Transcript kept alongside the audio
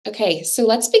Okay, so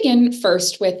let's begin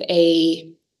first with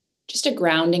just a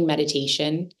grounding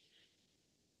meditation.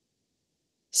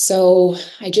 So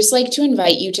I just like to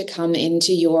invite you to come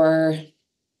into your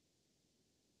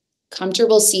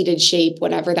comfortable seated shape,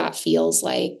 whatever that feels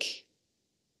like.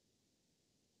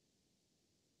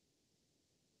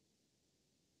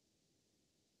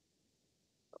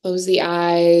 Close the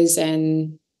eyes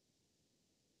and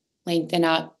lengthen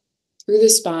up through the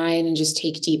spine and just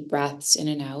take deep breaths in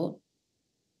and out.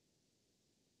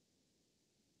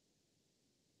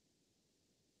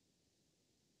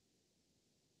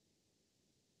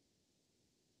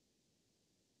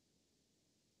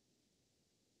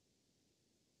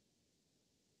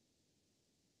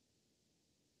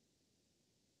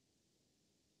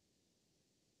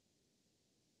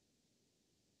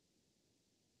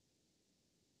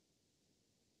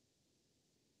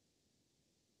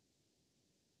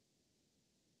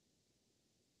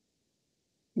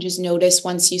 Just notice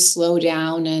once you slow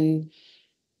down and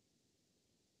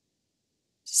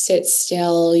sit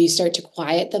still, you start to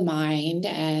quiet the mind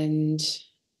and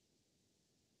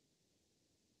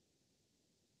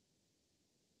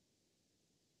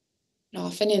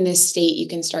often in this state, you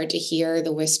can start to hear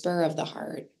the whisper of the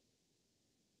heart.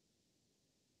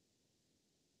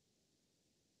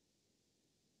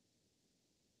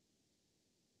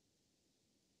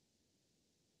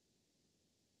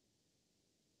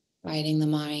 Quieting the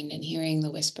mind and hearing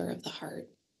the whisper of the heart.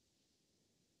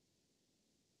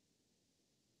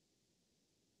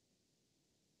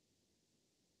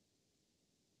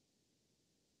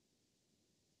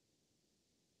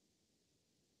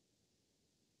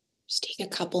 Just take a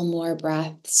couple more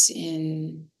breaths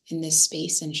in this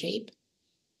space and shape.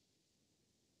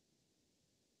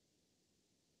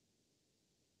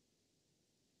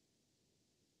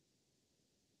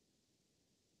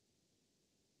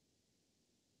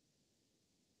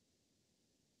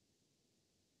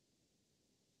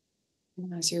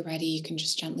 And as you're ready, you can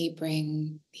just gently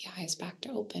bring the eyes back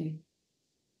to open.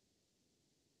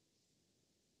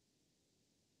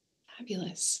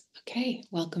 Fabulous. Okay,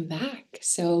 welcome back.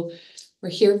 So we're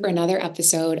here for another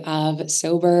episode of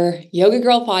Sober Yoga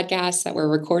Girl podcast that we're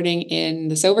recording in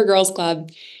the Sober Girls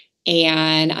Club.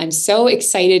 And I'm so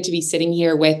excited to be sitting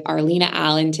here with Arlina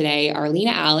Allen today.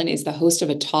 Arlina Allen is the host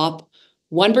of a top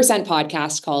 1%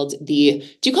 podcast called do you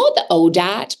call it the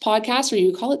ODAT podcast or do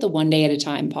you call it the One Day at a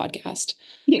Time podcast?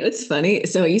 It's funny.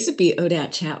 So it used to be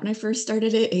ODAT chat when I first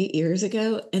started it 8 years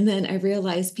ago. And then I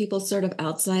realized people sort of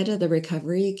outside of the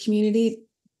recovery community,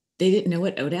 they didn't know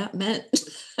what ODAT meant.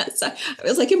 So I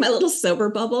was like in my little sober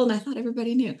bubble and I thought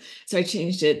everybody knew. So I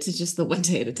changed it to just the One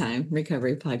Day at a Time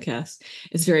recovery podcast.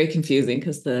 It's very confusing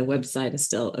because the website is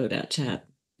still ODAT chat.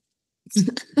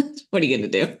 What are you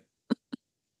going to do?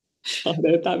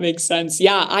 That makes sense.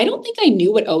 Yeah, I don't think I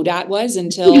knew what ODAT was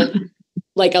until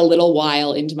like a little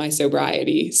while into my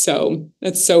sobriety. So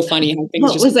that's so funny how things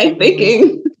What just was I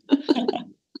thinking?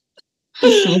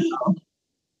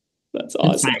 That's It's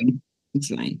awesome. fine. It's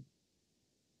fine.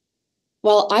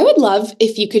 Well, I would love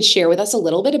if you could share with us a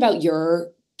little bit about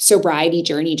your sobriety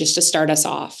journey just to start us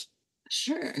off.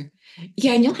 Sure.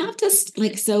 Yeah, and you'll have to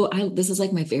this is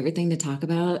like my favorite thing to talk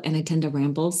about, and I tend to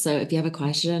ramble. So if you have a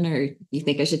question or you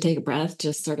think I should take a breath,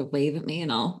 just sort of wave at me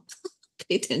and I'll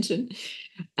pay attention.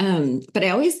 But I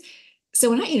always so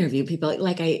when I interview people,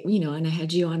 and I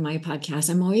had you on my podcast,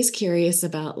 I'm always curious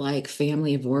about like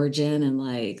family of origin and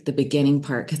like the beginning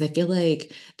part, because I feel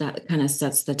like that kind of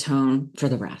sets the tone for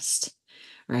the rest.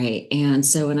 Right. And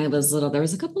so when I was little, there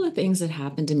was a couple of things that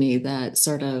happened to me that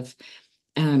sort of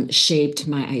shaped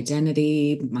my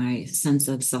identity, my sense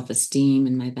of self-esteem,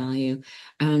 and my value.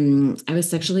 I was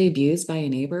sexually abused by a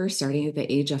neighbor starting at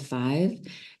the age of 5.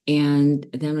 And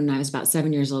then when I was about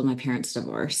 7 years old, my parents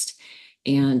divorced.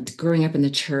 And growing up in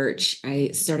the church,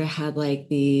 I sort of had like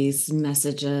these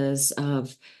messages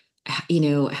of,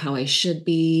 how I should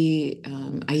be,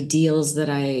 ideals that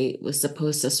I was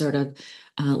supposed to sort of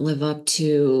live up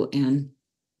to. And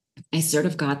I sort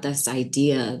of got this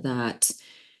idea that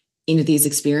these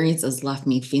experiences left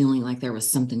me feeling like there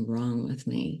was something wrong with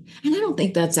me. And I don't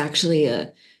think that's actually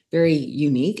a very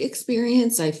unique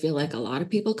experience. I feel like a lot of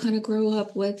people kind of grow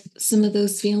up with some of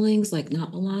those feelings, like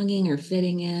not belonging or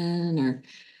fitting in or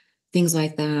things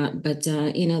like that. But,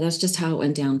 that's just how it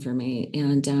went down for me.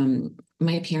 And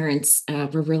my parents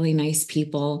were really nice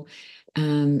people.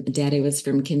 Daddy was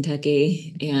from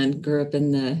Kentucky and grew up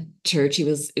in the church. He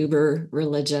was uber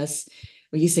religious.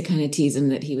 We used to kind of tease him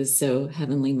that he was so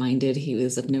heavenly minded. He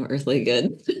was of no earthly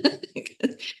good.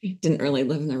 Didn't really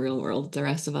live in the real world, the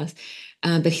rest of us.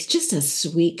 But he's just a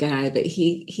sweet guy. But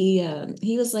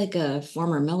he was like a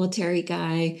former military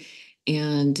guy.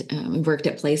 and worked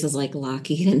at places like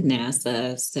Lockheed and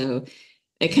NASA. So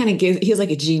it kind of gives, he's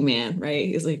like a G man, right?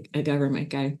 He's like a government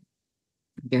guy,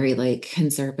 very like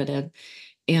conservative.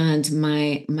 And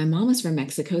my mom was from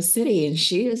Mexico City, and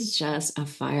she is just a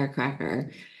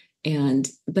firecracker. And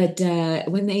but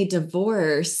when they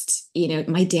divorced,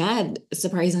 my dad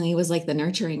surprisingly was like the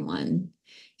nurturing one.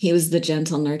 He was the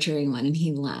gentle, nurturing one, and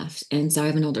he left. And so I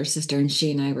have an older sister, and she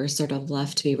and I were sort of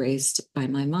left to be raised by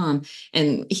my mom.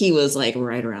 And he was like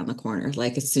right around the corner.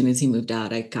 Like as soon as he moved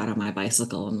out, I got on my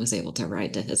bicycle and was able to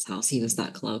ride to his house. He was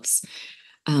that close.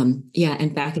 Yeah,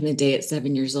 and back in the day at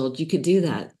 7 years old, you could do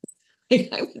that. Like,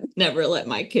 I would never let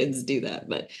my kids do that,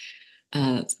 but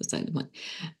that's beside the point.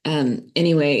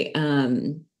 Anyway,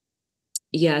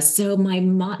 yeah, so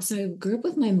I grew up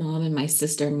with my mom and my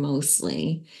sister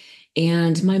mostly.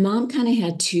 And my mom kind of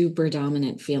had two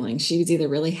predominant feelings. She was either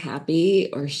really happy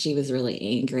or she was really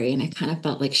angry. And I kind of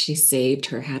felt like she saved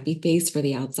her happy face for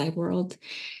the outside world.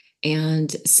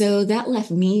 And so that left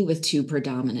me with two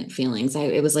predominant feelings.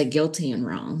 It was like guilty and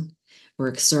wrong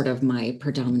were sort of my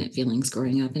predominant feelings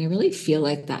growing up. And I really feel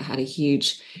like that had a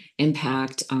huge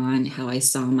impact on how I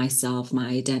saw myself, my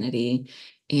identity,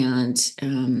 and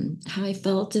how I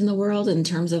felt in the world in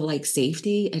terms of like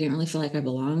safety. I didn't really feel like I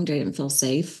belonged. I didn't feel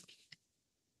safe.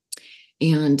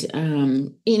 And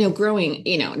growing,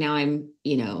 now I'm,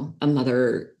 a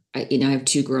mother. I have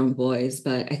two grown boys,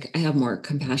 but I have more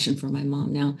compassion for my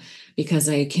mom now because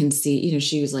I can see,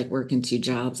 she was like working two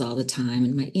jobs all the time,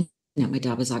 and my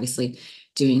dad was obviously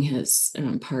doing his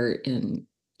part in,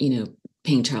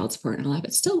 paying child support and all that,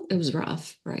 but still, it was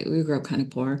rough, right? We grew up kind of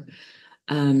poor,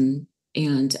 um,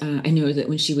 and I know that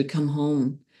when she would come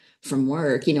home from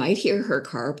work, I'd hear her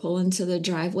car pull into the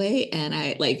driveway, and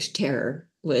I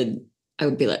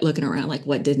would be like looking around, like,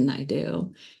 what didn't I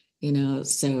do?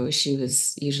 So she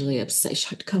was usually upset.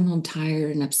 She'd come home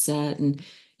tired and upset and,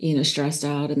 stressed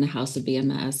out, and the house would be a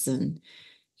mess. And,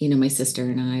 my sister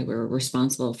and I were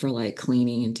responsible for like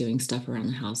cleaning and doing stuff around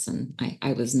the house. And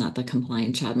I was not the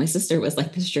compliant child. My sister was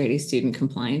like the straight A student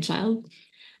compliant child.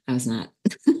 I was not.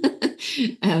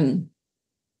 um,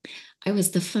 I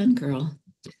was the fun girl.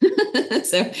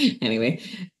 So anyway,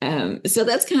 so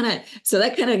that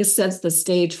kind of sets the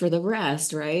stage for the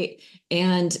rest, right?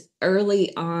 And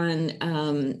early on,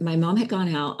 my mom had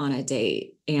gone out on a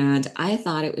date, and I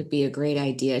thought it would be a great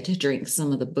idea to drink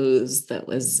some of the booze that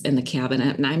was in the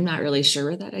cabinet. And I'm not really sure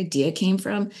where that idea came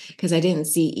from because I didn't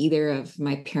see either of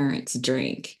my parents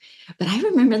drink. But I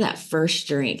remember that first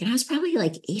drink, and I was probably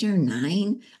like 8 or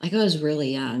 9, like I was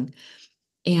really young.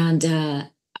 And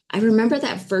I remember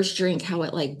that first drink, how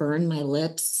it like burned my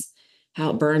lips, how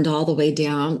it burned all the way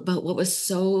down. But what was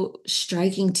so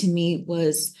striking to me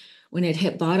was when it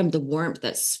hit bottom, the warmth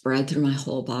that spread through my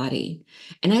whole body.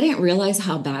 And I didn't realize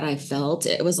how bad I felt.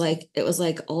 It was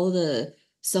like all the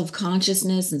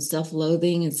self-consciousness and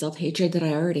self-loathing and self-hatred that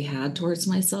I already had towards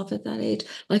myself at that age.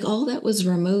 Like all that was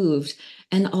removed.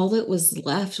 And all that was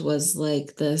left was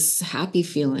like this happy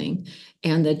feeling.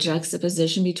 And the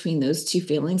juxtaposition between those two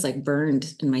feelings like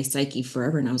burned in my psyche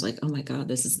forever. And I was like, oh my God,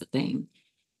 this is the thing.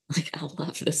 Like, I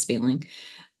love this feeling.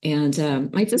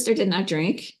 And my sister did not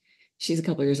drink. She's a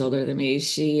couple years older than me.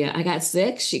 I got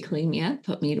sick. She cleaned me up,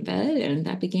 put me to bed, and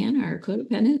that began our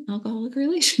codependent alcoholic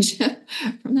relationship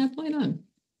from that point on.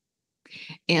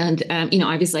 And,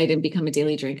 obviously I didn't become a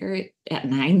daily drinker at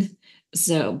 9.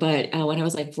 So, but when I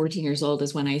was like 14 years old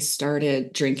is when I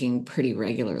started drinking pretty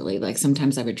regularly. Like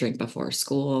sometimes I would drink before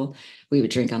school. We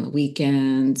would drink on the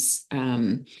weekends.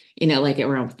 Like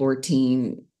around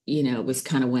 14, was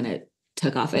kind of when it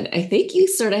took off. And I think you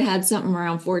sort of had something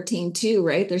around 14 too,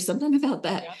 right? There's something about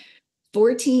that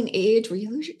 14 age where you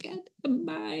lose your goddamn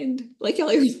mind. Like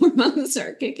all your hormones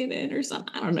start kicking in or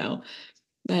something. I don't know.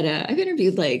 But I've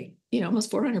interviewed like,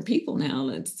 almost 400 people now.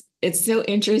 It's so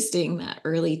interesting that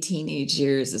early teenage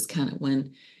years is kind of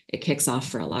when it kicks off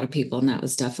for a lot of people. And that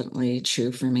was definitely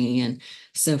true for me. And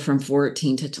so from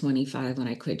 14 to 25, when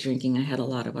I quit drinking, I had a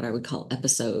lot of what I would call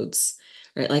episodes,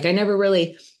 right? Like I never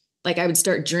really, like I would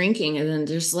start drinking and then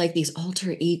there's like these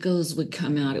alter egos would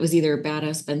come out. It was either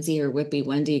Badass Benzie or Whippy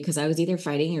Wendy because I was either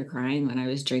fighting or crying when I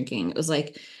was drinking. It was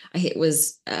like,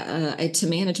 to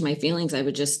manage my feelings,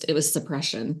 it was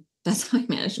suppression. That's how I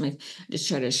managed just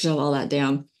try to shove all that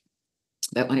down.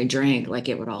 But when I drank, like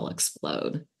it would all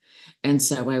explode. And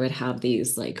so I would have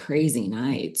these like crazy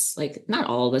nights, like not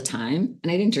all the time.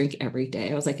 And I didn't drink every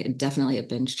day. I was like definitely a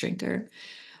binge drinker.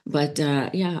 But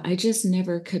yeah, I just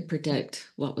never could predict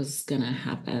what was going to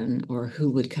happen or who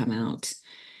would come out.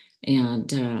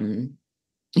 And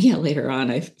yeah, later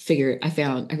on, I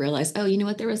realized, oh, you know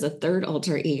what? There was a third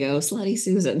alter ego, Slutty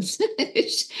Susan.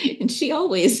 And she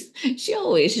always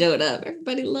showed up.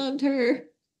 Everybody loved her,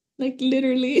 like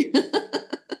literally.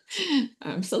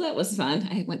 So that was fun.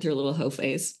 I went through a little hoe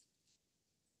phase,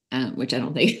 which I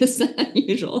don't think is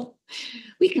unusual.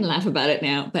 We can laugh about it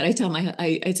now, but I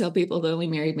tell people the only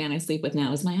married man I sleep with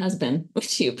now is my husband,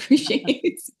 which he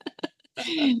appreciates.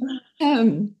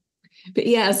 um, but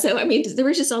yeah, so I mean, there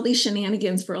were just all these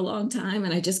shenanigans for a long time.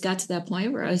 And I just got to that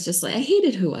point where I was just like, I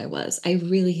hated who I was. I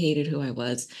really hated who I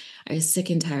was. I was sick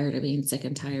and tired of being sick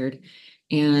and tired.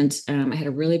 And I had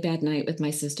a really bad night with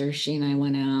my sister. She and I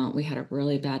went out. We had a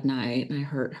really bad night, and I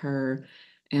hurt her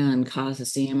and caused a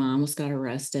scene. I almost got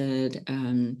arrested.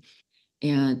 And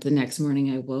the next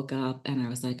morning I woke up and I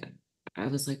was like,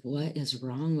 what is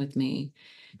wrong with me?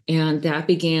 And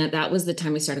that was the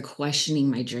time I started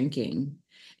questioning my drinking.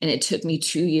 And it took me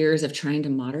 2 years of trying to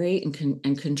moderate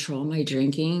and control my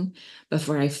drinking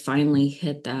before I finally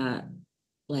hit that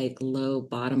like low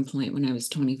bottom point when I was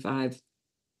 25,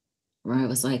 where I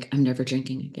was like, I'm never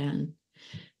drinking again,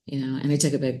 and I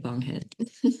took a big bong hit.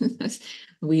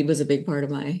 Weed was a big part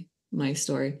of my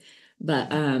story.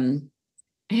 But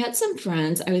I had some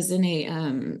friends. I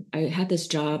had this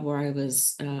job where I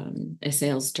was a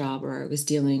sales job where I was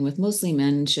dealing with mostly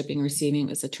men, shipping, receiving. It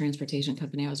was a transportation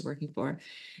company I was working for.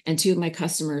 And two of my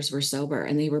customers were sober,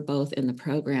 and they were both in the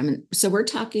program. And so we're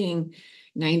talking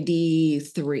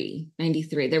 93.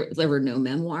 There were no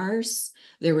memoirs.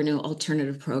 There were no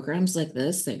alternative programs like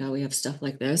this. Like, oh, we have stuff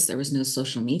like this. There was no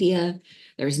social media.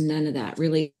 There was none of that.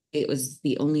 Really, it was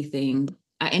the only thing.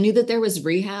 I knew that there was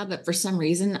rehab, but for some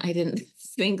reason, I didn't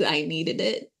think I needed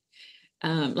it.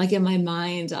 Like in my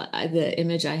mind, the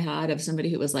image I had of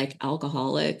somebody who was like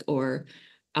alcoholic or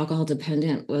alcohol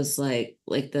dependent was like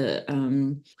the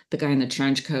guy in the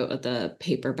trench coat with the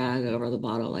paper bag over the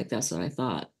bottle. Like that's what I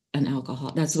thought an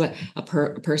alcohol. That's what a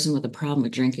person with a problem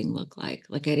with drinking looked like.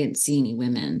 Like I didn't see any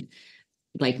women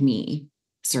like me,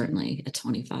 certainly at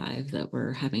 25, that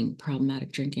were having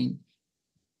problematic drinking.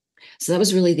 So that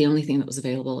was really the only thing that was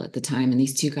available at the time. And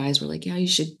these two guys were like, yeah, you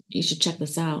should check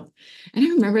this out. And I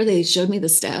remember they showed me the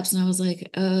steps and I was like,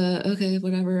 okay,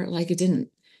 whatever. Like I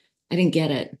didn't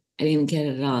get it. I didn't get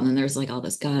it at all. And then there's like all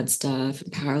this God stuff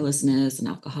and powerlessness and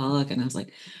alcoholic. And I was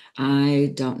like,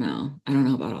 I don't know. I don't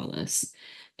know about all this.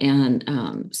 And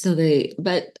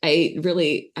but I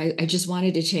just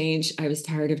wanted to change. I was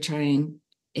tired of trying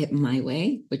it my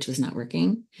way, which was not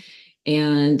working.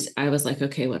 And I was like,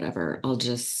 okay, whatever. I'll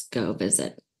just go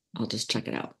visit. I'll just check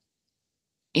it out.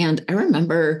 And I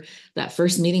remember that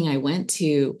first meeting I went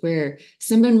to where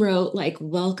someone wrote like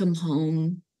welcome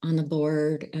home on the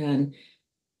board, and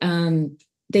um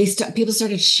people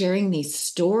started sharing these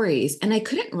stories, and I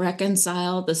couldn't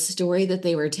reconcile the story that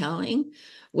they were telling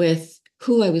with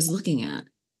who I was looking at.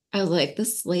 I was like,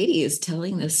 this lady is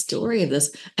telling this story of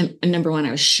this. And number one,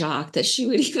 I was shocked that she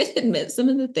would even admit some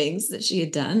of the things that she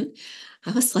had done.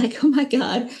 I was like, oh my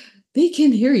God, they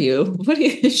can hear you. What are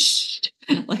you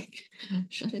like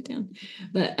shut it down?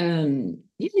 But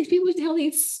yeah, these people would tell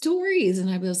these stories, and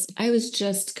I was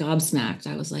just gobsmacked.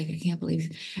 I was like, I can't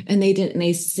believe. And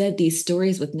they said these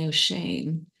stories with no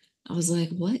shame. I was like,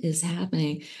 what is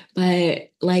happening?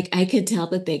 But like I could tell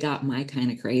that they got my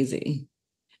kind of crazy.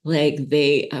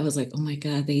 I was like, oh my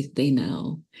God, they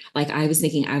know. Like I was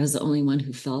thinking I was the only one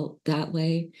who felt that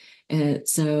way. And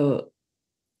so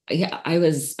yeah, I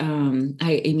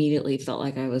immediately felt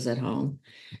like I was at home.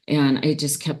 And I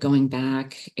just kept going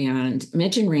back. And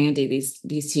Mitch and Randy,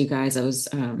 these two guys I was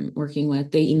working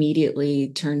with, they immediately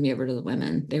turned me over to the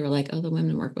women. They were like, oh, the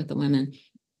women work with the women.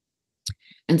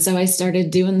 And so I started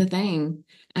doing the thing.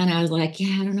 And I was like,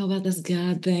 yeah, I don't know about this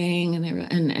God thing.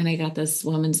 And I got this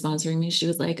woman sponsoring me. She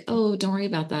was like, oh, don't worry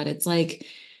about that. It's like,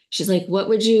 she's like,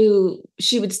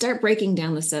 she would start breaking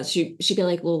down the steps. She'd be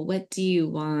like, well, what do you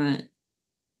want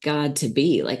God to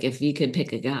be? Like, if you could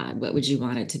pick a God, what would you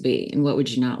want it to be? And what would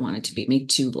you not want it to be? Make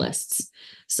two lists.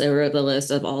 So I wrote the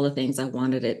list of all the things I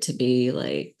wanted it to be,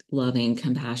 like loving,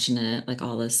 compassionate, like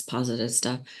all this positive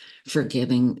stuff,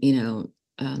 forgiving,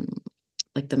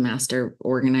 like the master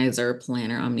organizer,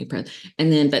 planner, omnipresent,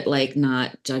 and then, but like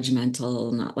not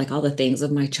judgmental, not like all the things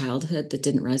of my childhood that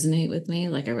didn't resonate with me.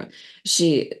 Like I wrote,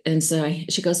 she goes,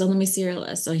 oh, let me see your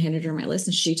list. So I handed her my list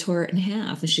and she tore it in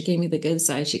half and she gave me the good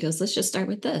side. She goes, let's just start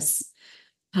with this.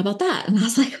 How about that? And I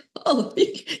was like, oh,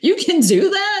 you can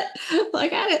do that.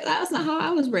 Like that's not how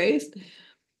I was raised.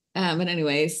 But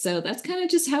anyway, so that's kind of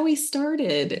just how we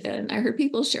started. And I heard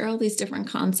people share all these different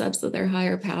concepts of their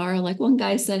higher power. Like one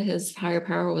guy said his higher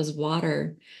power was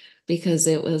water because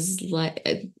it was like,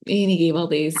 and he gave all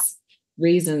these.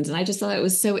 reasons. And I just thought it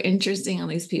was so interesting. All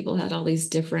these people had all these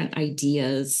different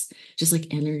ideas, just like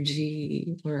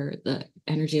energy or the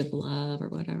energy of love or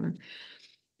whatever.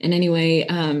 And anyway,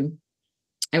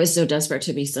 I was so desperate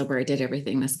to be sober. I did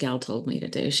everything this gal told me to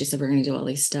do. She said, we're going to do all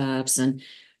these steps. And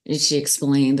she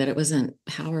explained that it wasn't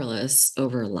powerless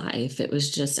over life. It was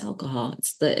just alcohol.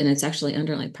 And it's actually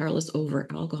underlined powerless over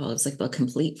alcohol. It's like the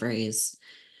complete phrase.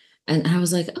 And I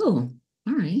was like, oh,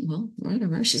 all right, well,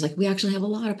 whatever. She's like, we actually have a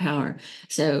lot of power.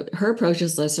 So her approach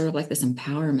is sort of like this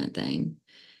empowerment thing.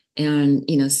 And,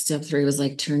 step three was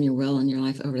like, turn your will and your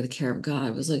life over to the care of God.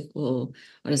 I was like, well,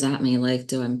 what does that mean?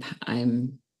 Like,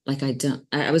 I'm like,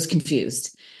 I was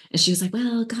confused. And she was like,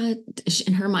 well, God,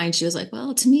 in her mind, she was like,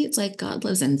 well, to me, it's like God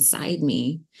lives inside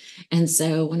me. And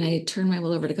so when I turn my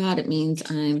will over to God, it means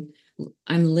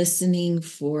I'm listening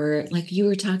for, like you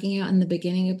were talking about in the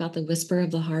beginning about the whisper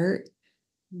of the heart.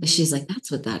 She's Mhm. like,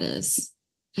 that's what that is.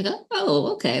 I go,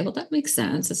 oh, okay. Well, that makes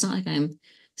sense. It's not like I'm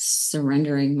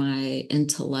surrendering my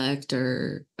intellect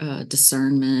or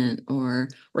discernment or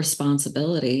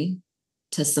responsibility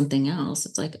to something else.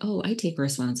 It's like, oh, I take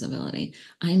responsibility.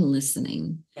 I'm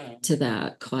listening to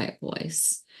that quiet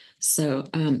voice. So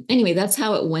anyway, that's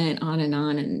how it went on.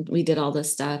 And we did all the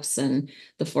steps. And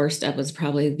the fourth step was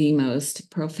probably the most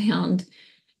profound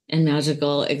and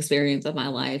magical experience of my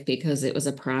life because it was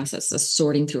a process of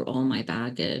sorting through all my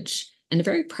baggage in a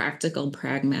very practical,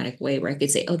 pragmatic way where I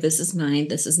could say, oh, this is mine,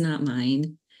 this is not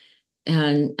mine.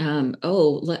 And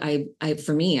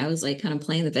for me, I was like kind of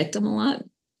playing the victim a lot.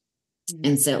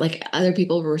 And so like other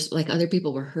people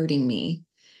were hurting me.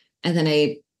 And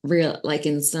then like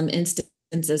in some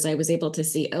instances, I was able to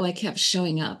see, oh, I kept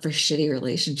showing up for shitty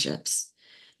relationships.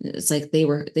 It's like they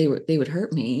would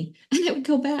hurt me and I would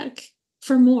go back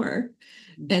for more.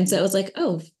 And so Mhm. it was like,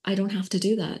 oh, I don't have to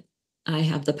do that. I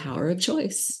have the power of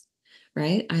choice,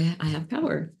 right? I have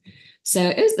power.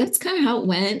 So that's kind of how it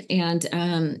went. And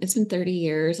it's been 30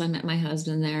 years. I met my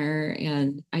husband there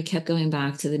and I kept going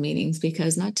back to the meetings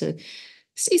because not to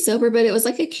stay sober, but it was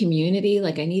like a community.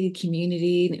 Like I needed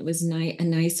community. And it was a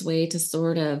nice way to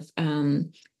sort of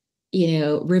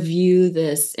review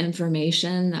this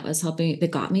information that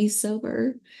got me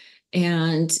sober.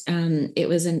 And it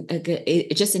was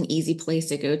just an easy place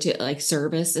to go to. Like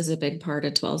service is a big part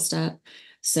of 12 step.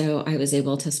 So I was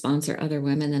able to sponsor other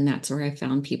women, and that's where I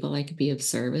found people I could be of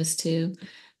service to.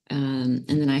 And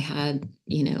then I had,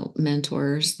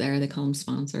 mentors there, they call them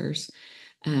sponsors.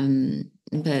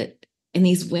 But and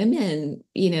these women,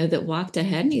 that walked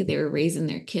ahead of me, they were raising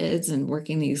their kids and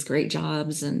working these great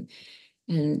jobs and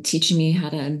teaching me how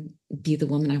to be the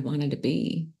woman I wanted to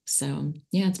be. So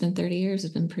yeah, it's been 30 years.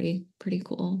 It's been pretty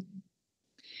cool.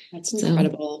 That's So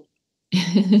incredible.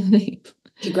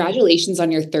 Congratulations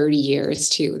on your 30 years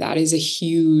too. That is a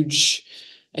huge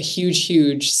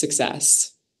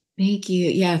success. thank you.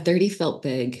 Yeah, 30 felt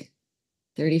big.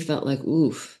 30 felt like,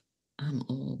 oof, I'm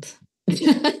old.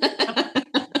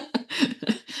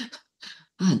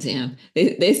 Oh, damn.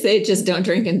 They say just don't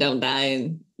drink and don't die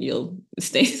and you'll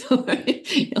stay sober.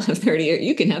 You'll have 30 years.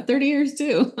 You can have 30 years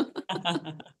too.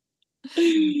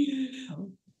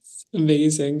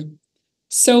 Amazing.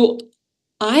 So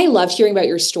I love hearing about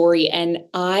your story, and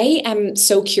I am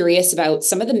so curious about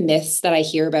some of the myths that I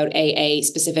hear about AA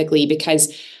specifically,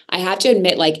 because I have to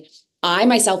admit, like, I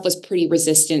myself was pretty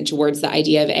resistant towards the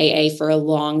idea of AA for a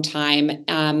long time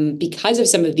because of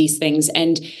some of these things.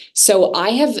 And so I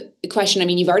have a question. I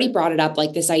mean, you've already brought it up,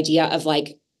 like this idea of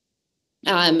like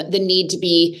the need to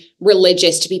be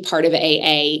religious to be part of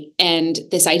AA, and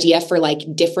this idea for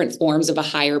like different forms of a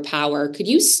higher power. Could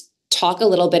you talk a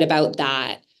little bit about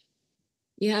that?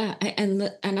 Yeah,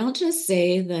 and I'll just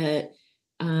say that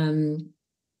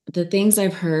the things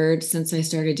I've heard since I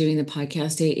started doing the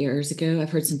podcast 8 years ago,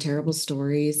 I've heard some terrible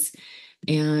stories,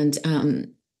 and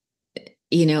and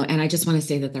I just want to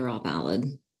say that they're all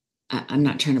valid. I'm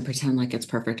not trying to pretend like it's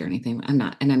perfect or anything. I'm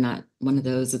not, and I'm not one of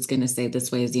those that's going to say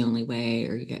this way is the only way,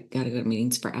 or you got to go to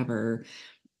meetings forever.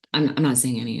 I'm not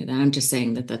saying any of that. I'm just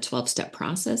saying that the 12-step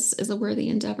process is a worthy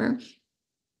endeavor.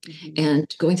 Mhm.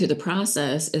 And going through the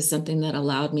process is something that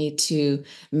allowed me to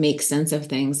make sense of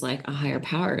things like a higher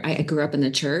power. I grew up in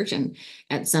the church, and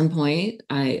at some point,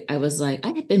 I was like, I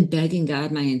had been begging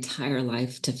God my entire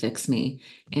life to fix me,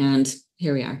 and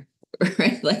here we are,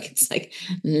 right? Like it's like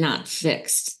not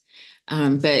fixed.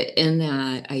 But in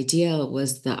that idea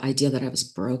was the idea that I was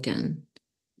broken,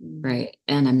 right?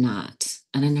 And I'm not,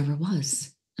 and I never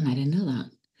was, and I didn't know that.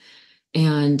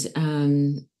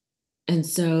 And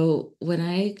so when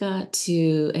I got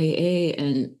to AA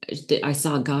and I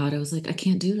saw God, I was like, I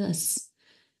can't do this.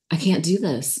 I can't do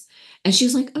this. And she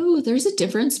was like, oh, there's a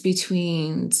difference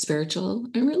between spiritual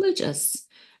and religious,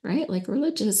 right? Like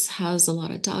religious has a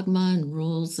lot of dogma and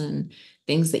rules and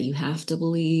things that you have to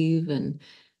believe and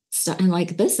stuff. And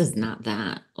like, this is not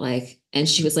that. Like, and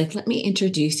she was like, let me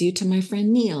introduce you to my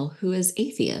friend Neil, who is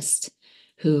atheist,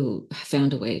 who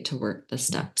found a way to work the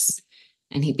steps.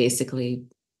 And he basically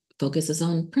focuses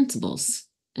on principles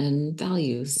and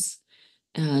values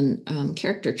and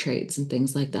character traits and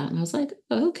things like that. And I was like,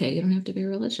 oh, okay, you don't have to be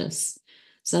religious.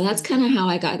 So that's kind of how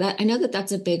I got that. I know that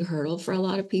that's a big hurdle for a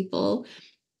lot of people.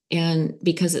 And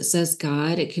because it says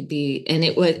God, it could be, and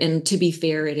it would, and to be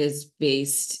fair, it is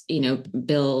based,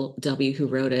 Bill W., who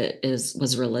wrote it,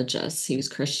 was religious. He was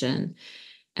Christian.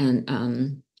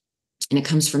 And it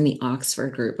comes from the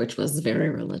Oxford group, which was very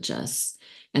religious.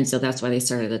 And so that's why they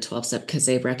started the 12 step, because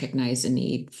they recognized a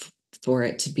need for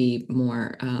it to be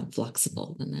more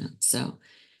flexible than that. So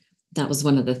that was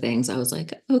one of the things I was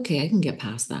like, okay, I can get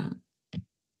past that.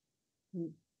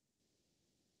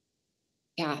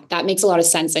 Yeah, that makes a lot of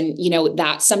sense. And,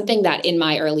 that's something that in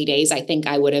my early days, I think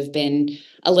I would have been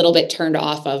a little bit turned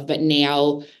off of. But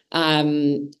now,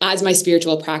 as my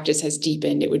spiritual practice has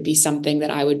deepened, it would be something that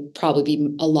I would probably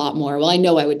be a lot more, well, I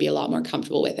know I would be a lot more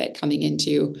comfortable with it coming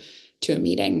into a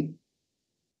meeting.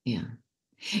 Yeah.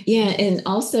 Yeah, and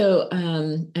also,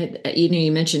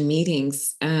 you mentioned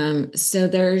meetings. So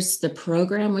there's the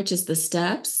program, which is the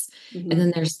steps, and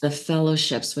then there's the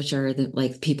fellowships, which are the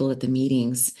like people at the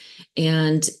meetings.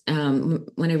 And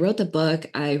when I wrote the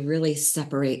book, I really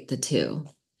separate the two.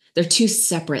 They're two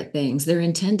separate things. They're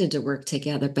intended to work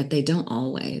together, but they don't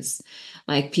always.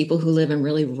 Like people who live in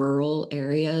really rural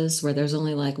areas where there's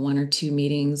only like one or two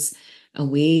meetings a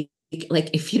week, like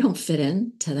if you don't fit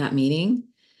in to that meeting,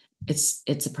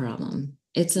 it's a problem.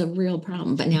 It's a real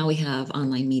problem. But now we have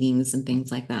online meetings and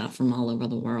things like that from all over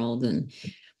the world,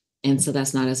 and so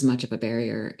that's not as much of a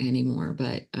barrier anymore.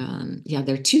 But yeah,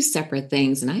 they're two separate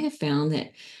things. And I have found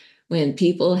that when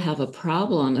people have a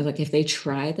problem, like if they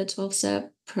try the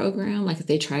 12-step program, like if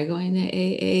they try going to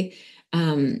AA,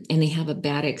 and they have a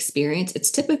bad experience,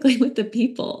 it's typically with the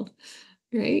people,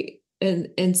 right?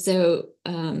 And so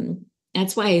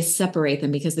that's why I separate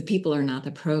them, because the people are not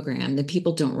the program. The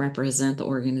people don't represent the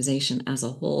organization as a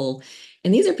whole.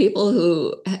 And these are people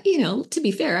who, to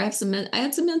be fair, I had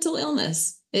some mental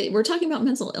illness. We're talking about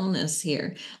mental illness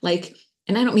here. Like,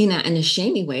 and I don't mean that in a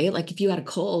shamey way. Like if you had a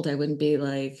cold, I wouldn't be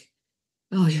like,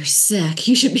 oh, you're sick.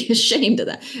 You should be ashamed of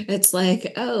that. It's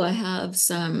like, oh, I have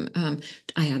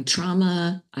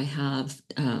trauma. I have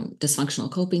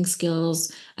dysfunctional coping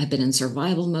skills. I've been in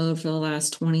survival mode for the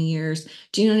last 20 years.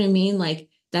 Do you know what I mean? Like,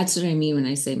 that's what I mean when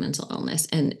I say mental illness.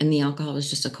 And the alcohol was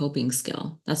just a coping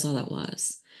skill. That's all that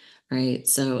was. Right.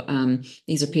 So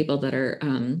these are people that are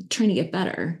trying to get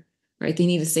better. Right. They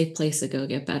need a safe place to go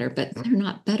get better, but they're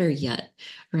not better yet.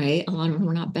 Right. A lot of them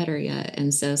are not better yet.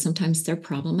 And so sometimes they're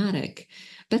problematic.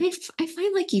 But I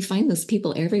find like you find those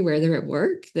people everywhere. They're at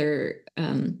work, they're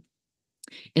in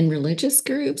religious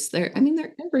groups, they're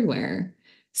everywhere.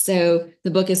 So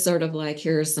the book is sort of like,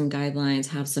 here are some guidelines,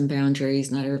 have some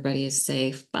boundaries. Not everybody is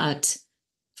safe, but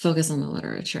focus on the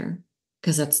literature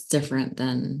because that's different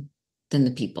than the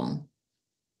people.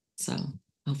 So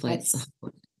hopefully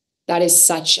That is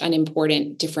such an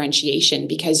important differentiation,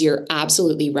 because you're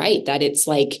absolutely right that it's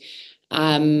like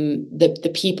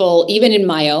the people, even in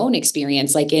my own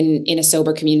experience, like in a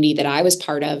sober community that I was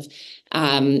part of,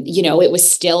 it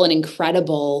was still an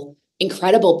incredible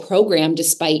program,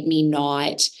 despite me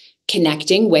not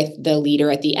connecting with the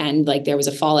leader at the end. Like there was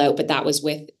a fallout, but that was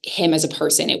with him as a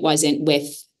person. It wasn't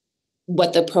with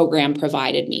what the program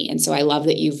provided me. And so I love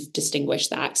that you've distinguished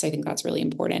that, because I think that's really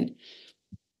important.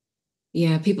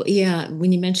 yeah,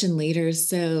 when you mention leaders,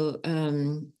 so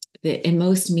in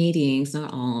most meetings,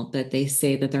 not all, but they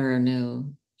say that there are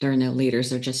no leaders,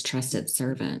 they're just trusted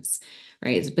servants,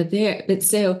 right? But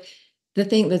so the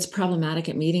thing that's problematic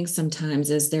at meetings sometimes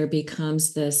is there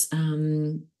becomes this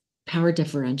power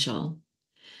differential.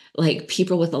 Like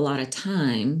people with a lot of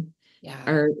time Yeah.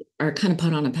 are kind of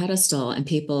put on a pedestal and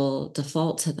people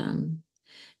default to them.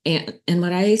 And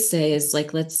what I say is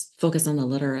like, let's focus on the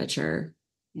literature,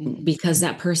 because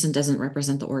that person doesn't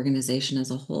represent the organization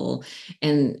as a whole.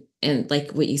 And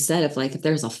like what you said, if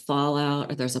there's a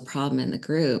fallout or there's a problem in the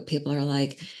group, people are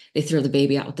like, they throw the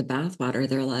baby out with the bathwater.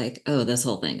 They're like, oh, this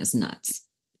whole thing is nuts.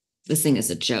 This thing is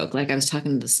a joke. Like I was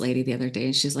talking to this lady the other day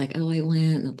and she's like, oh, I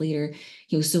went, and the leader,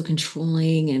 he was so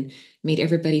controlling and made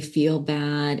everybody feel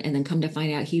bad. And then come to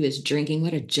find out he was drinking.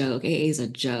 What a joke. AA is a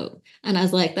joke. And I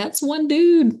was like, that's one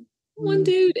dude. One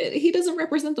dude. He doesn't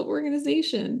represent the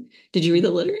organization. Did you read the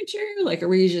literature? Like, or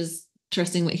were you just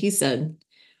trusting what he said?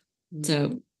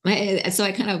 So So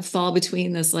I kind of fall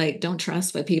between this, like, don't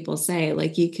trust what people say.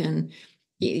 Like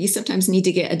you sometimes need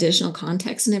to get additional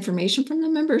context and information from the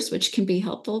members, which can be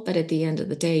helpful. But at the end of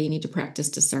the day, you need to practice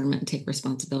discernment and take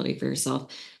responsibility for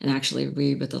yourself and actually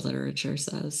read what the literature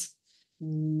says.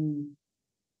 Mm,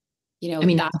 I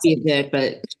mean, not to that's be a dick,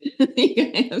 but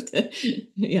you have to,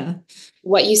 yeah.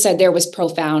 what you said there was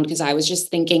profound because I was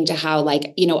just thinking to how,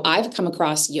 like, I've come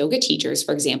across yoga teachers,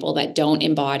 for example, that don't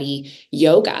embody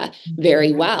yoga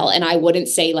very well. And I wouldn't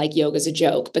say like yoga's a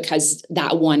joke because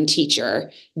that one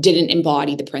teacher didn't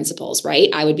embody the principles, right?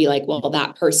 I would be like, well,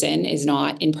 that person is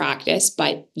not in practice,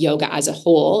 but yoga as a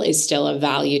whole is still of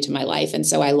value to my life. And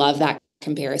so I love that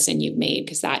comparison you've made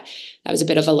because that was a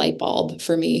bit of a light bulb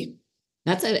for me.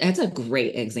 That's a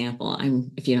great example.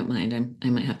 If you don't mind, I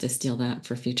might have to steal that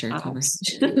for future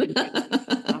conversation. Absolutely.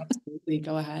 Absolutely.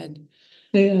 Go ahead.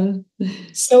 Yeah.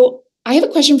 So I have a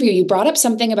question for you. You brought up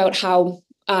something about how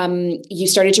you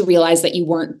started to realize that you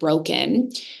weren't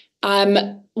broken.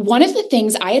 One of the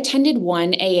things I attended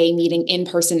one AA meeting in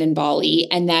person in Bali,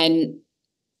 and then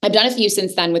I've done a few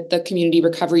since then with the Community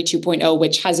Recovery 2.0,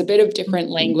 which has a bit of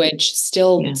different language, Yeah.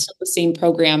 still the same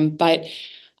program, but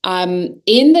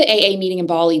in the AA meeting in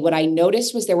Bali, what I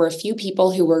noticed was there were a few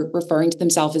people who were referring to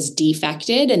themselves as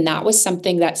defected. And that was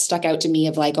something that stuck out to me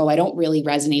of like, oh, I don't really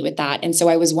resonate with that. And so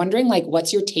I was wondering, like,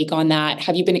 what's your take on that?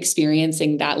 Have you been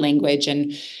experiencing that language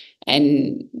and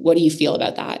what do you feel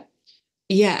about that?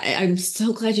 Yeah, I'm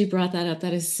so glad you brought that up.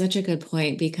 That is such a good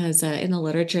point because in the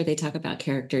literature, they talk about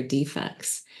character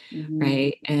defects, Mm-hmm.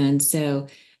 right? And so,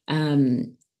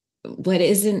 um, what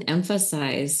isn't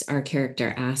emphasized are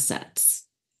character assets,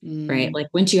 right? Mm-hmm. Like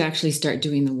once you actually start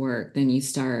doing the work, then you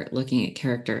start looking at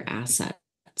character assets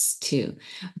too.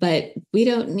 But we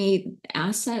don't need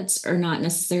assets are not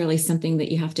necessarily something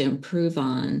that you have to improve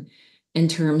on in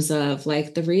terms of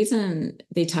like the reason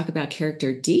they talk about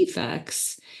character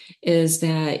defects is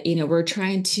that, we're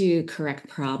trying to correct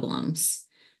problems,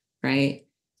 right?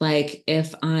 Like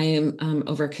if I'm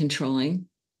over controlling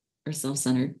or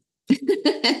self-centered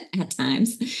at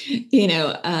times,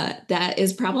 that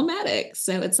is problematic.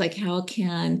 So it's like,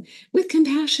 with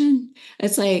compassion,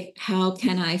 it's like, how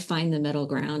can I find the middle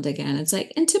ground again? It's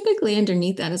like, and typically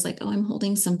underneath that is like, oh, I'm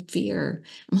holding some fear.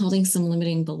 I'm holding some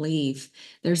limiting belief.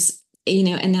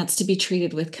 And that's to be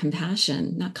treated with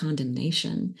compassion, not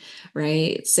condemnation,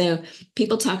 right? So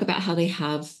people talk about how they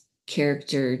have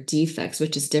character defects,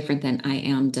 which is different than I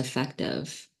am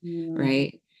defective,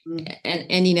 right?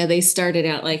 And they started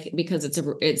out like because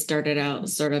it started out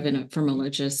sort of from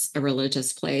a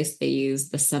religious place. They use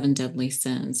the seven deadly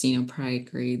sins, pride,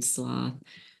 greed, sloth,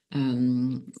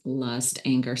 lust,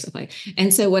 anger, stuff like.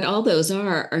 And so what all those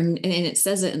and it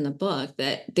says it in the book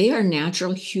that they are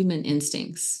natural human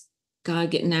instincts.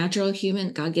 God-given natural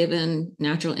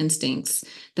instincts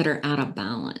that are out of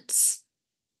balance.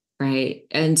 Right.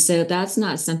 And so that's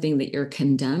not something that you're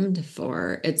condemned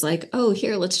for. It's like, oh,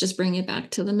 here, let's just bring it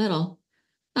back to the middle.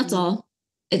 That's all.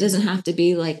 It doesn't have to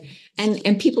be like,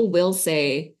 and people will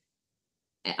say,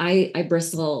 I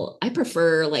bristle, I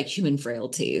prefer like human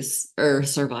frailties or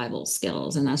survival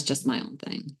skills, and that's just my own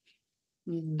thing.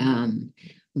 Mm-hmm. Um,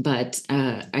 but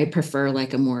I prefer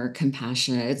like a more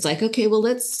compassionate, it's like, okay, well,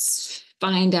 let's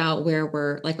find out where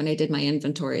we're like when I did my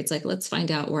inventory, it's like, let's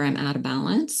find out where I'm out of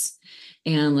balance.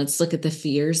 And let's look at the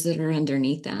fears that are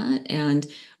underneath that. And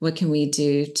what can we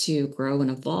do to grow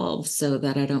and evolve so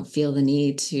that I don't feel the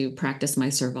need to practice my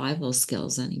survival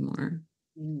skills anymore?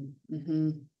 Mm-hmm.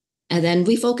 And then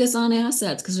we focus on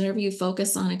assets because whenever you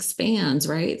focus on expands,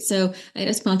 right? So I had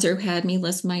a sponsor who had me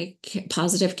list my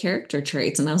positive character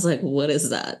traits. And I was like, what is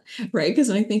that? Right. Because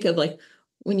when I think of like,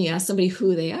 when you ask somebody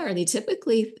who they are, they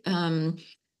typically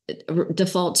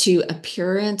default to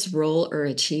appearance, role, or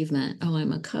achievement. Oh,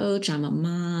 I'm a coach, I'm a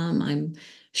mom, I'm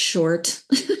short,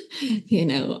 you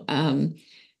know.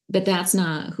 But that's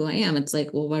not who I am. It's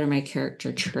like, well, what are my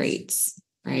character traits?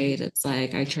 Right. It's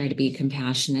like I try to be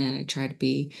compassionate, I try to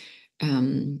be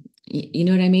you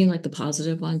know what I mean? Like the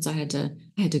positive ones. I had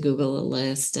to Google a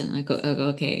list and I go,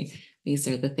 okay, these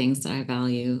are the things that I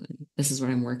value. This is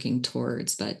what I'm working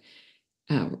towards. But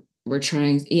uh, we're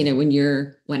trying,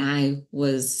 when I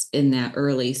was in that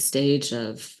early stage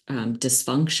of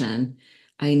dysfunction,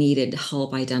 I needed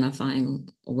help identifying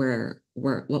what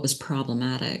was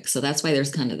problematic. So that's why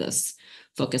there's kind of this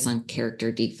focus on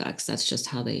character defects. That's just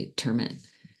how they term it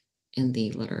in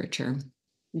the literature.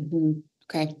 Mm-hmm.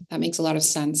 Okay, that makes a lot of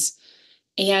sense.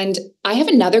 And I have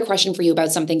another question for you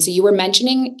about something. So you were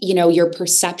mentioning, your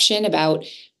perception about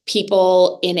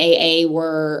people in AA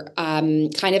were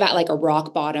kind of at like a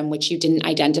rock bottom, which you didn't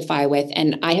identify with.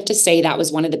 And I have to say that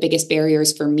was one of the biggest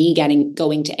barriers for me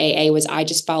going to AA was I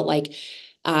just felt like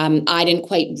I didn't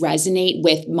quite resonate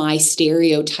with my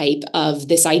stereotype of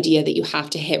this idea that you have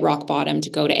to hit rock bottom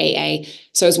to go to AA.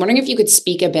 So I was wondering if you could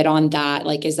speak a bit on that.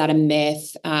 Like, is that a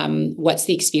myth? What's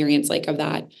the experience like of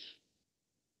that?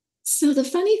 So the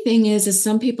funny thing is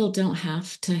some people don't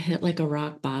have to hit like a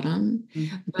rock bottom,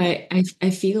 but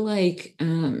I feel like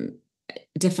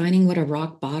defining what a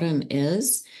rock bottom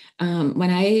is.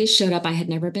 When I showed up, I had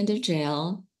never been to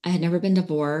jail. I had never been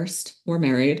divorced or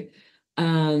married.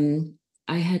 Um,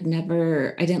 I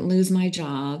didn't lose my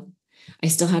job. I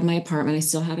still had my apartment. I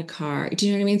still had a car. Do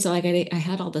you know what I mean? So like I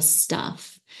had all this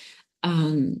stuff.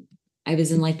 Um, I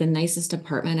was in like the nicest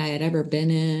apartment I had ever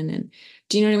been in. And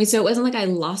do you know what I mean? So it wasn't like I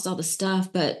lost all the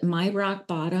stuff, but my rock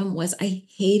bottom was I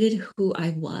hated who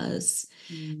I was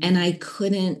and I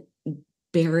couldn't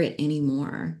bear it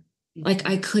anymore. Like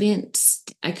I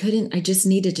just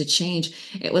needed to change.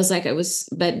 It was like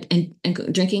and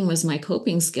drinking was my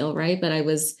coping skill, right? But I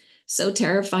was so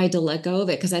terrified to let go of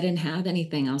it because I didn't have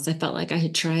anything else. I felt like I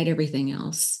had tried everything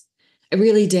else. I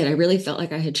really did. I really felt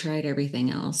like I had tried everything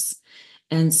else.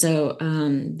 And so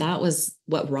that was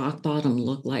what rock bottom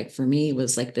looked like for me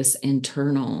was like this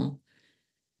internal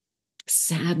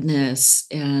sadness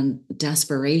and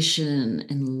desperation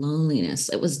and loneliness.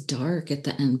 It was dark at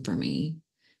the end for me.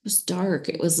 It was dark.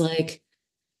 It was like,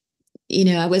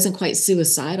 I wasn't quite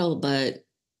suicidal, but,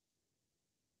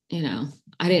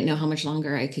 I didn't know how much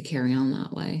longer I could carry on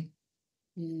that way.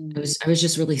 I was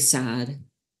just really sad.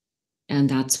 And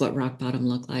that's what rock bottom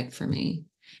looked like for me.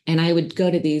 And I would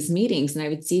go to these meetings and I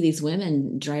would see these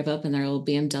women drive up in their little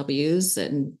BMWs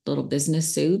and little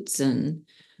business suits. And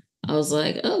I was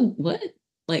like, oh, what?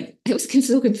 Like, it was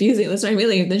so confusing. That's what I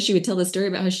really, and then she would tell the story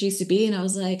about how she used to be. And I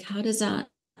was like, how does that?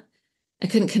 I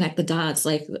couldn't connect the dots,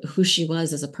 like who she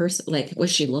was as a person, like what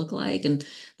she looked like and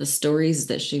the stories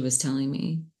that she was telling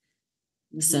me.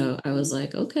 So I was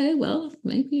like, okay, well,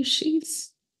 maybe she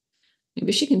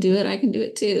can do it. I can do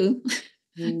it too.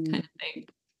 Kind of thing.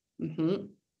 Mm-hmm.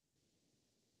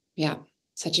 Yeah,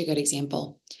 such a good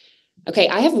example. Okay,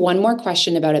 I have one more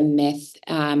question about a myth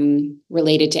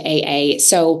related to AA.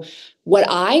 So what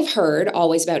I've heard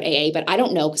always about AA, but I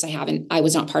don't know because I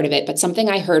was not part of it, but something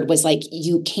I heard was like,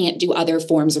 you can't do other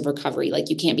forms of recovery. Like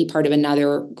you can't be part of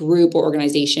another group or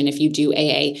organization if you do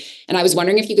AA. And I was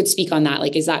wondering if you could speak on that.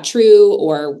 Like, is that true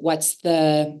or what's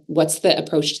the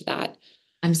approach to that?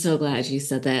 I'm so glad you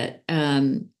said that.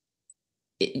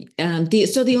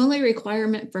 The only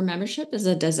requirement for membership is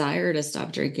a desire to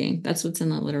stop drinking. That's what's in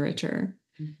the literature,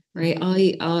 right?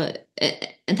 And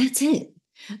that's it.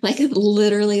 Like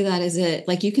literally, that is it.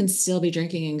 Like you can still be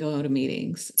drinking and go to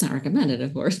meetings. It's not recommended,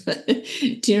 of course, but do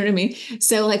you know what I mean?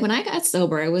 So like when I got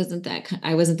sober, I wasn't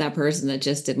that person that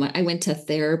just did I went to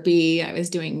therapy. I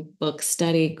was doing book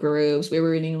study groups. We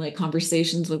were reading like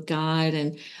Conversations with God,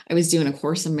 and I was doing a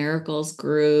Course in Miracles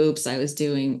groups. I was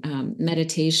doing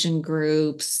meditation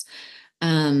groups.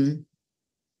 I'm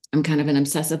kind of an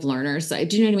obsessive learner. So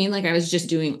do you know what I mean? Like I was just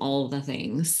doing all the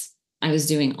things. I was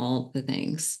doing all the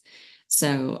things.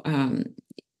 So, that's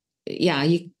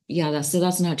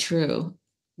not true.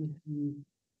 Mm-hmm.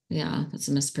 Yeah, that's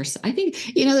a misperception. I think,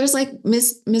 there's like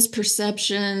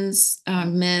misperceptions,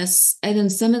 and then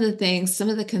some of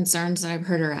the concerns that I've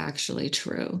heard are actually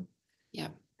true. Yeah.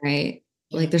 Right.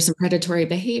 Yeah. Like there's some predatory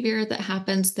behavior that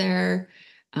happens there.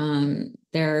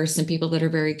 There are some people that are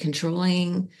very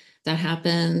controlling that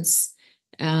happens.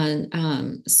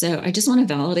 And so I just want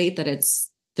to validate that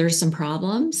there's some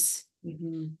problems.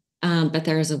 Mm-hmm. But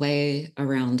there is a way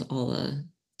around all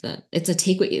it's a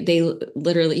take what they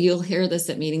literally, you'll hear this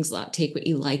at meetings a lot, take what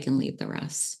you like and leave the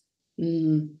rest.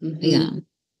 Mm-hmm. Yeah.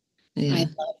 I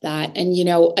love that. And,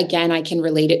 again, I can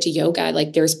relate it to yoga.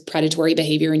 Like there's predatory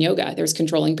behavior in yoga. There's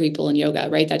controlling people in yoga,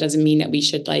 right? That doesn't mean that we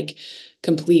should like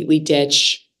completely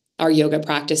ditch our yoga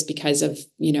practice because of,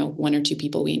 one or two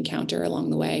people we encounter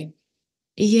along the way.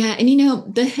 Yeah. And,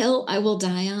 the hill I will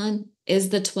die on is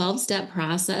the 12-step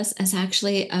process is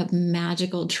actually a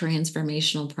magical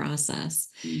transformational process.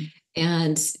 Mm.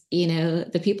 And,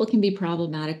 the people can be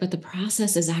problematic, but the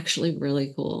process is actually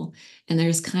really cool. And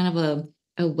there's kind of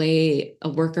a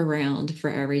workaround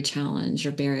for every challenge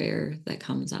or barrier that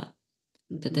comes up.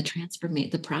 But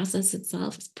the process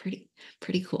itself is pretty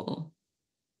cool.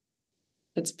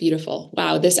 That's beautiful.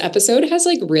 Wow. This episode has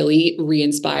like really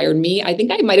re-inspired me. I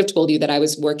think I might have told you that I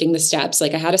was working the steps.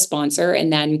 Like I had a sponsor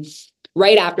and then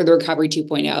right after the Recovery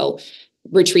 2.0,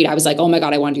 retreat, I was like, oh my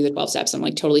God, I want to do the 12 steps. I'm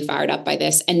like totally fired up by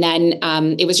this. And then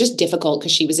it was just difficult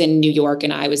because she was in New York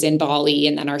and I was in Bali,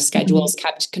 and then our schedules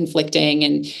kept conflicting.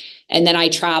 And then I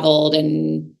traveled,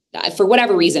 and for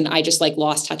whatever reason, I just like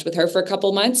lost touch with her for a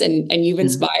couple months. And you've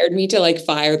inspired me to like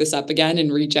fire this up again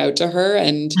and reach out to her.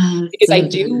 And because I So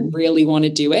do good. really want to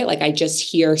do it. Like I just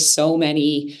hear so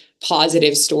many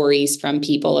positive stories from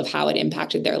people of how it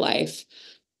impacted their life.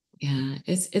 Yeah,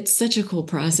 it's such a cool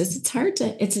process. It's hard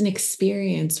to, it's an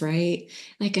experience, right?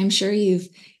 Like I'm sure you've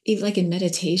like in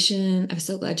meditation. I'm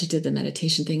so glad you did the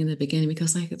meditation thing in the beginning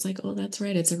because like it's like, oh, that's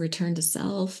right. It's a return to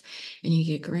self and you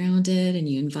get grounded and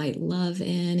you invite love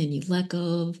in and you let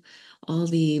go of all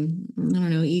the, I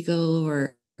don't know, ego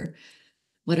or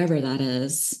whatever that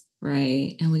is,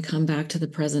 right? And we come back to the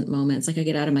present moment. It's like I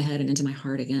get out of my head and into my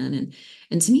heart again.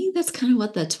 And to me, that's kind of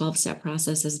what the 12-step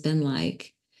process has been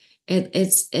like.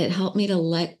 It helped me to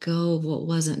let go of what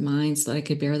wasn't mine so that I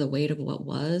could bear the weight of what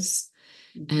was.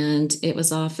 And it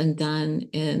was often done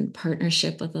in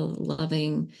partnership with a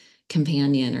loving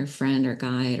companion or friend or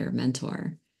guide or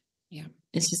mentor. Yeah,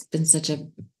 It's just been such a,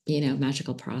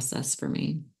 magical process for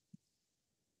me.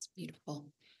 it's beautiful.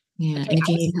 Yeah. Okay. And if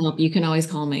you need help, you can always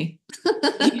call me.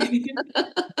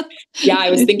 Yeah,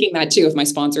 I was thinking that too. If my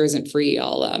sponsor isn't free,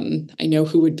 I know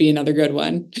who would be another good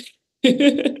one.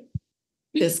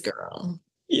 This girl.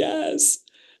 Yes.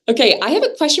 Okay, I have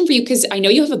a question for you because I know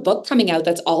you have a book coming out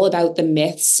that's all about the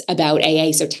myths about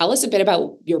AA. So tell us a bit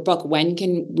about your book. When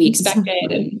can we expect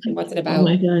it, and what's it Oh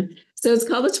my about? God. So it's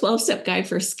called the 12-step guide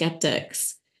for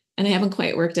skeptics. And I haven't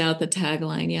quite worked out the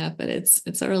tagline yet, but it's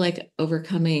sort of like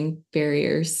overcoming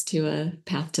barriers to a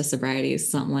path to sobriety,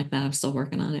 something like that. I'm still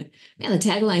working on it. Man, the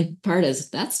tagline part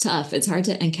that's tough. It's hard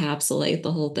to encapsulate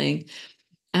the whole thing.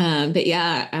 But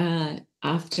yeah,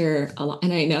 after a lot,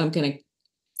 and I know I'm gonna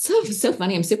so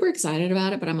funny. I'm super excited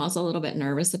about it, but I'm also a little bit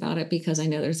nervous about it because I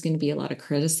know there's going to be a lot of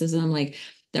criticism. Like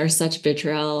there's such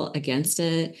vitriol against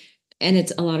it, and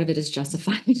it's a lot of it is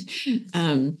justified.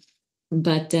 um,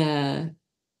 but I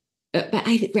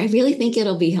really think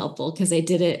it'll be helpful because I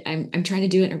did it. I'm trying to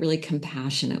do it in a really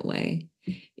compassionate way.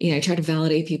 I try to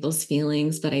validate people's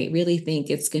feelings, but I really think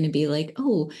it's going to be like,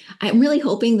 oh, I'm really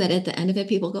hoping that at the end of it,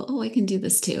 people go, oh, I can do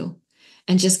this too,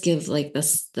 and just give like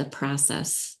the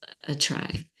process a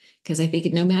try. Because I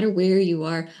think no matter where you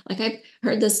are, like I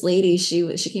heard this lady,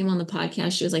 she came on the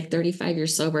podcast. She was like 35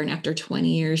 years sober, and after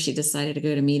 20 years, she decided to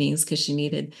go to meetings because she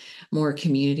needed more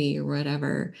community or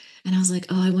whatever. And I was like,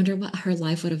 oh, I wonder what her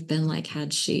life would have been like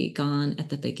had she gone at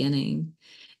the beginning.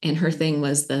 And her thing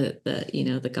was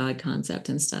the God concept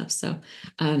and stuff. So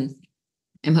um,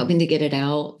 I'm hoping to get it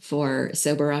out for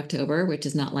Sober October, which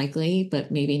is not likely,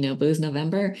 but maybe No Booze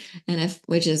November,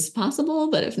 which is possible,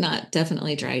 but if not,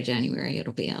 definitely Dry January,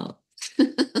 it'll be out.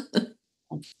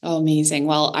 Oh, amazing.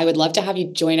 Well, I would love to have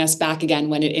you join us back again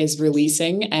when it is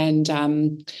releasing. And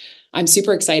I'm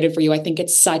super excited for you. I think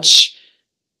it's such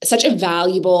a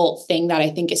valuable thing that I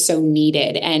think is so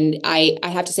needed. And I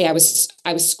have to say, I was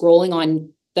scrolling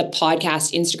on the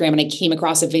podcast Instagram and I came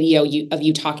across a video of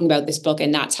you talking about this book.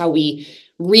 And that's how we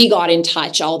got in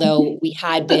touch. Although we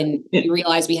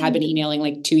realized we had been emailing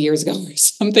like 2 years ago or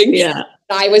something. Yeah.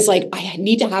 I was like, I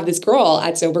need to have this girl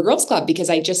at Sober Girls Club because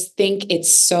I just think it's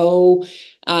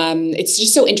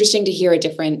just so interesting to hear a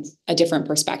different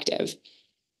perspective.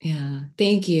 Yeah.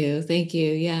 Thank you. Thank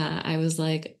you. Yeah. I was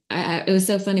like, it was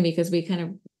so funny because we kind of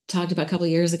talked about a couple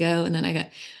of years ago and then I'm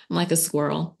like a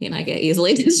squirrel, I get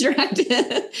easily distracted.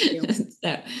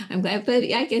 So I'm glad, but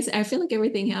yeah, I guess I feel like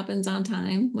everything happens on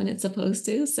time when it's supposed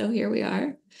to. So here we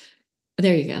are.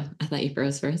 There you go. I thought you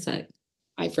froze for a sec.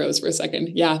 I froze for a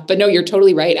second. Yeah. But no, you're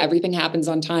totally right. Everything happens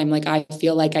on time. Like I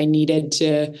feel like I needed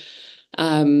to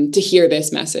hear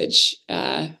this message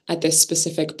at this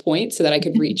specific point so that I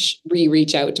could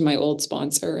reach out to my old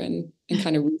sponsor and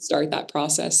kind of restart that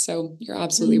process. So you're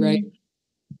absolutely right.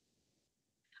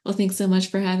 Well, thanks so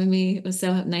much for having me. It was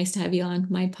so nice to have you on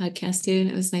my podcast too. And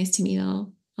it was nice to meet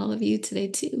all of you today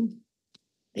too.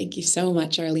 Thank you so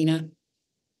much, Arlina.